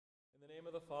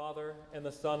of the Father, and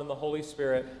the Son, and the Holy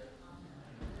Spirit.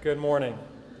 Good morning.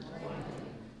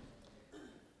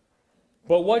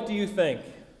 But what do you think?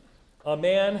 A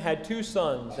man had 2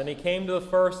 sons, and he came to the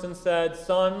first and said,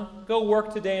 "Son, go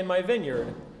work today in my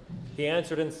vineyard." He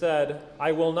answered and said,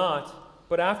 "I will not."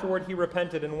 But afterward he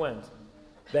repented and went.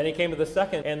 Then he came to the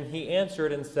second, and he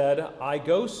answered and said, "I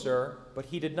go, sir." But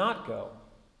he did not go.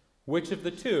 Which of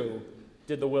the 2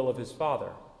 did the will of his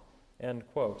father? End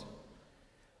quote.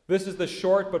 This is the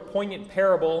short but poignant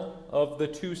parable of the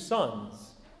 2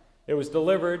 sons. It was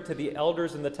delivered to the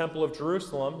elders in the Temple of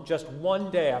Jerusalem just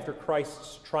one day after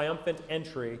Christ's triumphant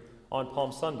entry on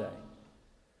Palm Sunday.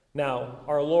 Now,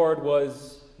 our Lord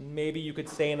was, maybe you could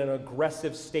say, in an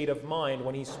aggressive state of mind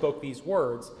when he spoke these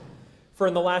words. For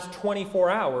in the last 24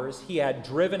 hours, he had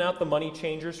driven out the money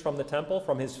changers from the temple,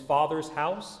 from his father's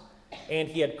house, and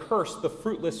he had cursed the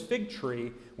fruitless fig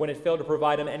tree when it failed to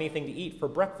provide him anything to eat for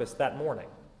breakfast that morning.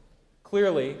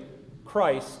 Clearly,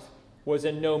 Christ was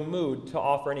in no mood to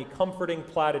offer any comforting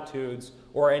platitudes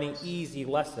or any easy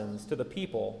lessons to the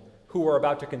people who were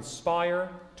about to conspire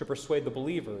to persuade the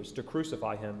believers to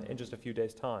crucify him in just a few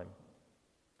days' time.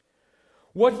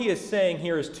 What he is saying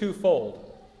here is twofold.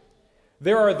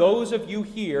 There are those of you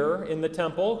here in the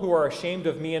temple who are ashamed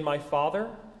of me and my Father,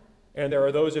 and there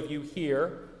are those of you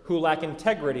here who lack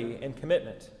integrity and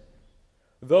commitment.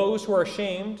 Those who are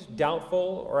ashamed,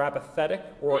 doubtful, or apathetic,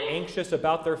 or anxious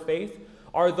about their faith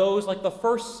are those like the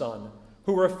first son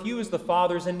who refused the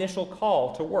Father's initial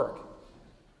call to work.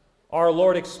 Our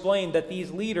Lord explained that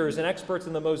these leaders and experts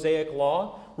in the Mosaic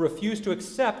law refused to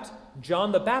accept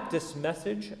John the Baptist's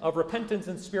message of repentance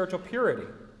and spiritual purity.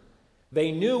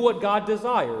 They knew what God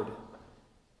desired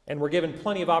and were given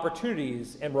plenty of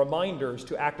opportunities and reminders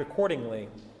to act accordingly,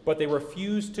 but they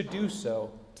refused to do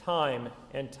so time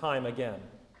and time again.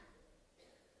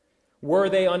 Were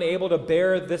they unable to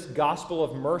bear this gospel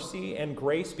of mercy and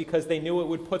grace because they knew it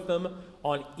would put them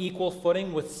on equal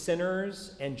footing with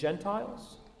sinners and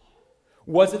Gentiles?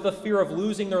 Was it the fear of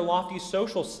losing their lofty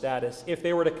social status if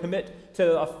they were to commit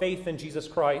to a faith in Jesus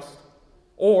Christ?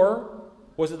 Or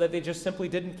was it that they just simply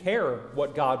didn't care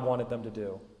what God wanted them to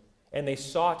do, and they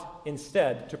sought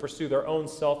instead to pursue their own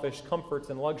selfish comforts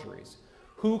and luxuries?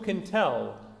 Who can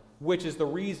tell which is the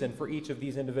reason for each of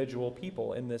these individual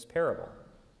people in this parable?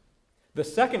 The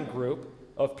second group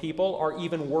of people are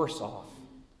even worse off.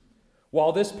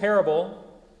 While this parable,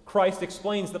 Christ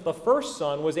explains that the first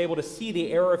son was able to see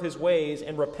the error of his ways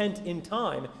and repent in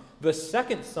time, the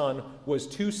second son was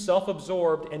too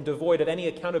self-absorbed and devoid of any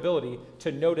accountability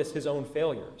to notice his own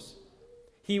failures.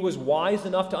 He was wise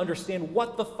enough to understand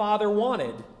what the Father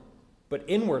wanted, but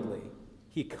inwardly,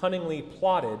 he cunningly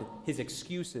plotted his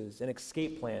excuses and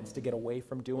escape plans to get away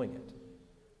from doing it.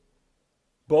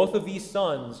 Both of these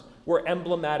sons were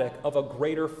emblematic of a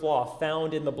greater flaw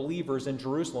found in the believers in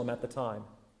Jerusalem at the time.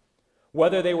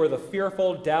 Whether they were the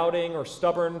fearful, doubting, or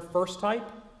stubborn first type,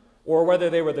 or whether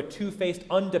they were the two-faced,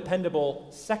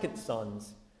 undependable second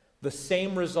sons, the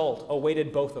same result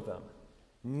awaited both of them.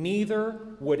 Neither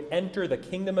would enter the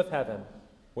kingdom of heaven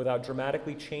without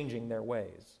dramatically changing their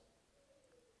ways.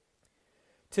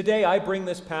 Today, I bring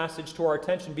this passage to our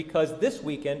attention because this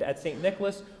weekend at St.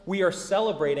 Nicholas, we are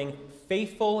celebrating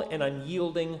faithful and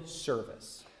unyielding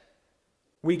service.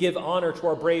 We give honor to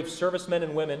our brave servicemen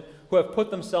and women who have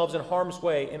put themselves in harm's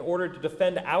way in order to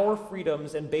defend our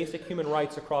freedoms and basic human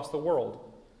rights across the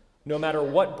world. No matter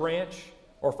what branch,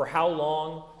 or for how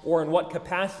long, or in what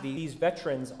capacity these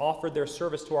veterans offered their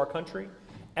service to our country,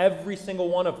 every single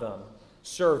one of them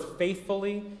served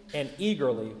faithfully and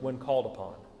eagerly when called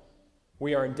upon.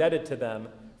 We are indebted to them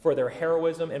for their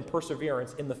heroism and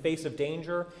perseverance in the face of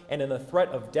danger and in the threat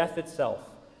of death itself.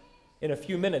 In a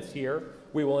few minutes here,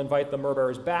 we will invite the myrrh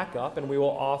bearers back up and we will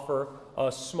offer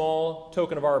a small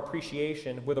token of our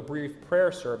appreciation with a brief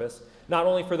prayer service, not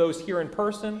only for those here in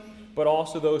person, but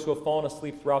also those who have fallen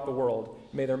asleep throughout the world.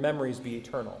 May their memories be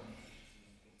eternal.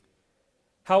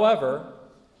 However,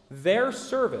 their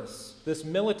service, this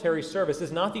military service,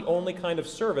 is not the only kind of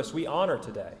service we honor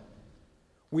today.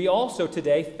 We also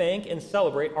today thank and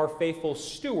celebrate our faithful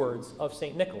stewards of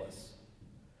St. Nicholas.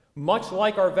 Much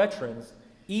like our veterans,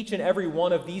 each and every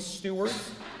one of these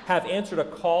stewards have answered a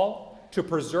call to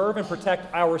preserve and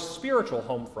protect our spiritual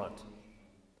home front.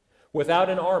 Without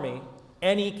an army,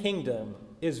 any kingdom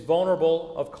is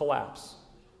vulnerable of collapse.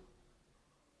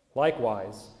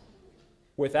 Likewise,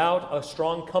 without a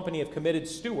strong company of committed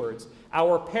stewards,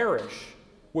 our parish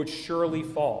would surely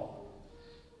fall.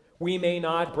 We may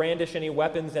not brandish any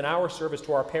weapons in our service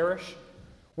to our parish.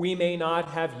 We may not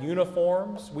have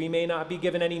uniforms. We may not be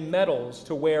given any medals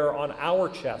to wear on our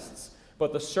chests.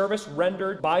 But the service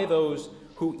rendered by those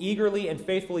who eagerly and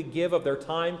faithfully give of their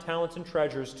time, talents, and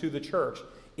treasures to the church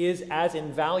is as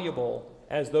invaluable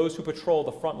as those who patrol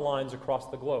the front lines across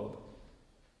the globe.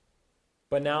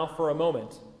 But now, for a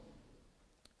moment,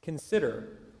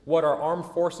 consider what our armed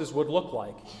forces would look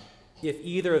like if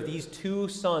either of these two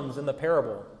sons in the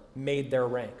parable made their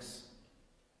ranks.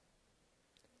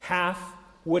 Half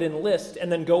would enlist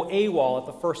and then go AWOL at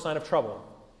the first sign of trouble.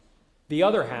 The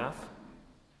other half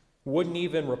wouldn't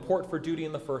even report for duty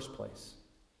in the first place.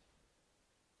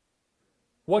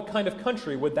 What kind of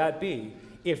country would that be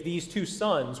if these two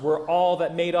sons were all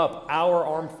that made up our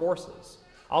armed forces?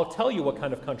 I'll tell you what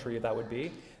kind of country that would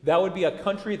be. That would be a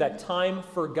country that time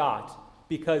forgot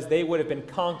because they would have been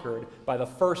conquered by the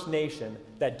first nation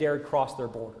that dared cross their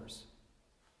borders.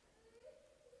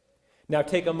 Now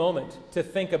take a moment to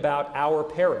think about our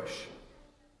parish.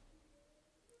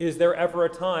 Is there ever a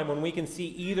time when we can see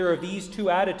either of these two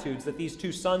attitudes that these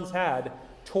two sons had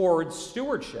towards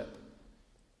stewardship?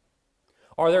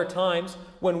 Are there times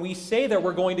when we say that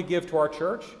we're going to give to our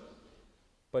church,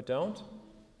 but don't?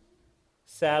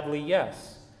 Sadly,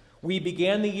 yes. We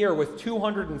began the year with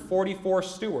 244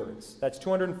 stewards. That's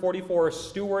 244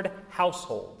 steward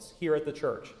households here at the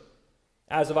church.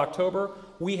 As of October,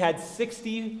 we had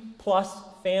 60-plus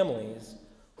families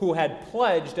who had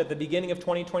pledged at the beginning of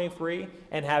 2023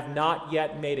 and have not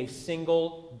yet made a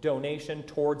single donation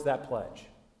towards that pledge.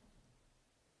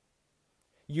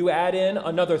 You add in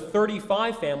another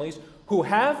 35 families who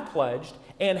have pledged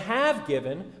and have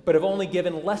given, but have only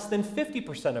given less than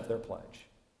 50% of their pledge.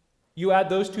 You add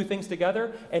those two things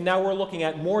together, and now we're looking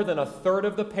at more than a third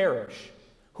of the parish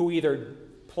who either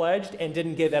pledged and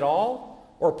didn't give at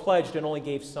all, or pledged and only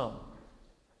gave some.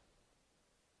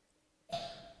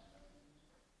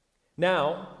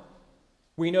 Now,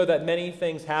 we know that many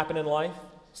things happen in life.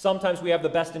 Sometimes we have the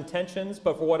best intentions,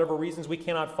 but for whatever reasons we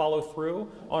cannot follow through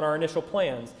on our initial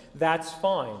plans. That's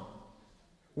fine.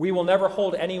 We will never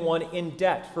hold anyone in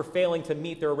debt for failing to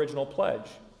meet their original pledge.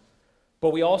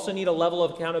 But we also need a level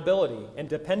of accountability and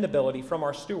dependability from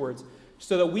our stewards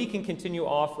so that we can continue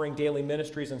offering daily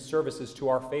ministries and services to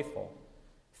our faithful.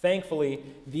 Thankfully,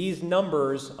 these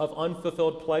numbers of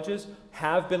unfulfilled pledges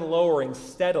have been lowering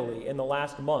steadily in the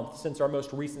last month since our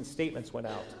most recent statements went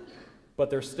out.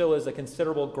 But there still is a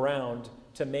considerable ground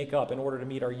to make up in order to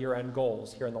meet our year-end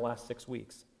goals here in the last 6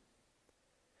 weeks.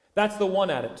 That's the one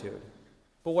attitude.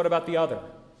 But what about the other?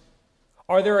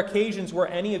 Are there occasions where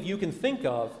any of you can think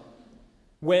of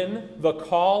when the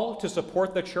call to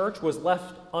support the church was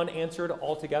left unanswered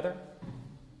altogether?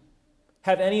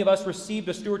 Have any of us received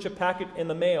a stewardship packet in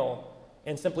the mail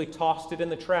and simply tossed it in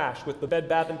the trash with the Bed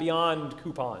Bath & Beyond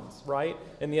coupons, right,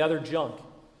 and the other junk?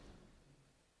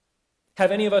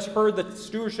 Have any of us heard the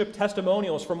stewardship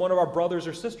testimonials from one of our brothers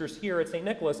or sisters here at St.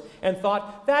 Nicholas and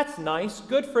thought, that's nice,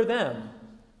 good for them.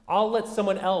 I'll let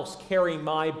someone else carry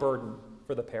my burden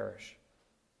for the parish?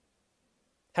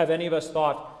 Have any of us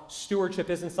thought, stewardship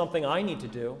isn't something I need to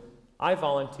do. I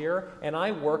volunteer and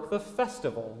I work the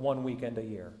festival one weekend a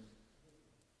year.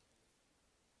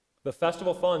 The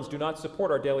festival funds do not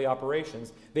support our daily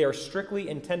operations. They are strictly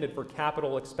intended for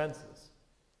capital expenses.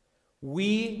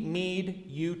 We need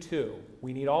you too.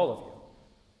 We need all of you.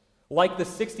 Like the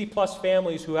 60-plus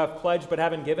families who have pledged but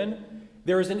haven't given,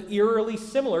 there is an eerily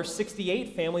similar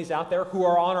 68 families out there who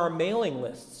are on our mailing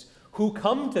lists, who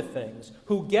come to things,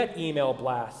 who get email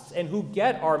blasts, and who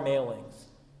get our mailings,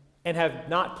 and have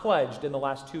not pledged in the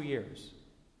last 2 years.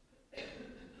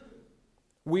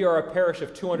 We are a parish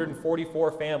of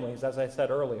 244 families, as I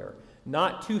said earlier,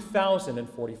 not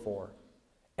 2,044.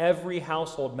 Every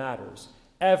household matters.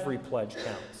 Every pledge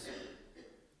counts.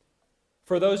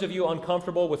 For those of you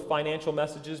uncomfortable with financial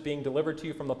messages being delivered to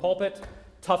you from the pulpit,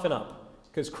 toughen up,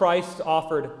 because Christ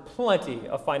offered plenty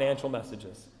of financial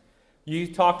messages.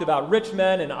 You talked about rich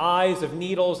men and eyes of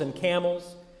needles and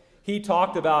camels. He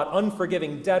talked about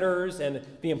unforgiving debtors and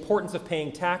the importance of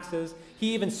paying taxes.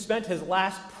 He even spent his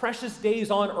last precious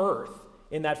days on earth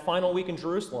in that final week in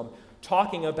Jerusalem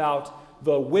talking about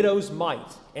the widow's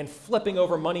mite and flipping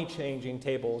over money-changing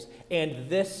tables and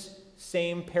this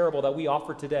same parable that we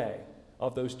offer today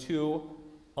of those two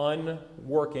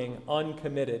unworking,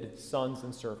 uncommitted sons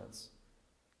and servants.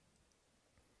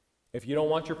 If you don't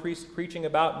want your priest preaching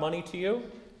about money to you,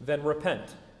 then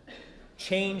repent.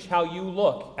 Change how you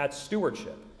look at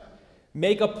stewardship.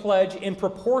 Make a pledge in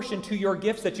proportion to your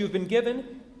gifts that you've been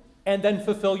given, and then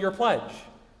fulfill your pledge.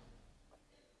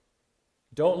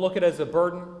 Don't look at it as a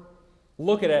burden.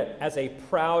 Look at it as a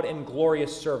proud and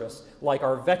glorious service, like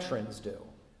our veterans do.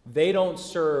 They don't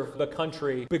serve the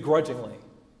country begrudgingly.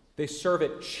 They serve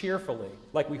it cheerfully,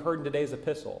 like we heard in today's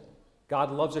epistle.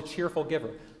 God loves a cheerful giver.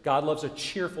 God loves a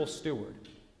cheerful steward.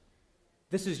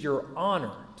 This is your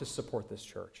honor to support this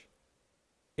church.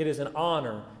 It is an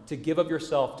honor to give of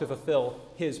yourself to fulfill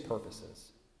his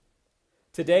purposes.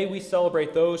 Today we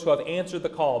celebrate those who have answered the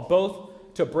call,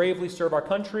 both to bravely serve our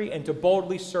country and to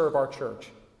boldly serve our church.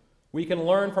 We can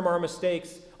learn from our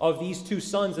mistakes of these two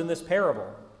sons in this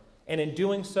parable, and in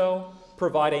doing so,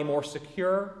 provide a more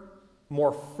secure,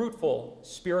 more fruitful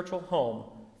spiritual home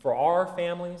for our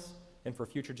families and for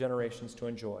future generations to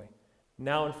enjoy,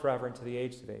 now and forever into the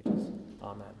ages of ages.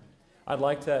 Amen. I'd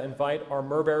like to invite our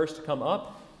myrrh bearers to come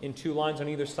up in 2 lines on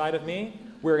either side of me.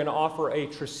 We're going to offer a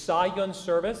Trisagion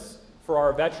service for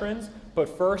our veterans, but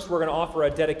first we're going to offer a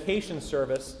dedication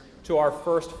service to our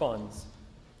first funds.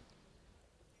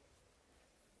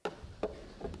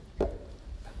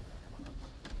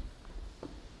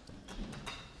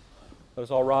 Let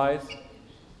us all rise.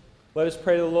 Let us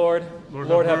pray to the Lord.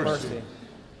 Lord, have mercy.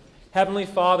 Heavenly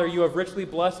Father, you have richly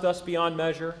blessed us beyond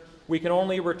measure. We can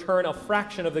only return a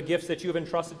fraction of the gifts that you have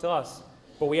entrusted to us.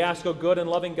 But we ask, O good and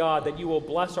loving God, that you will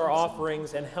bless our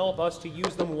offerings and help us to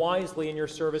use them wisely in your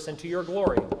service and to your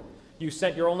glory. You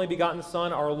sent your only begotten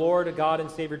Son, our Lord, God, and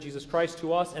Savior Jesus Christ,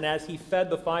 to us, and as he fed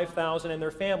the 5,000 and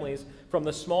their families from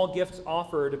the small gifts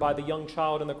offered by the young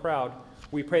child in the crowd,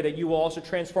 we pray that you will also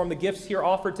transform the gifts here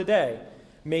offered today.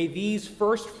 May these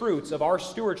first fruits of our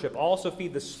stewardship also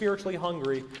feed the spiritually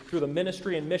hungry through the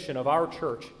ministry and mission of our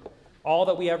church. All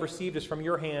that we have received is from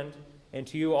your hand, and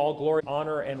to you all glory,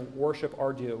 honor, and worship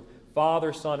are due.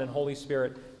 Father, Son, and Holy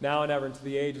Spirit, now and ever into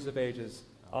the ages of ages.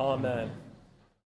 Amen.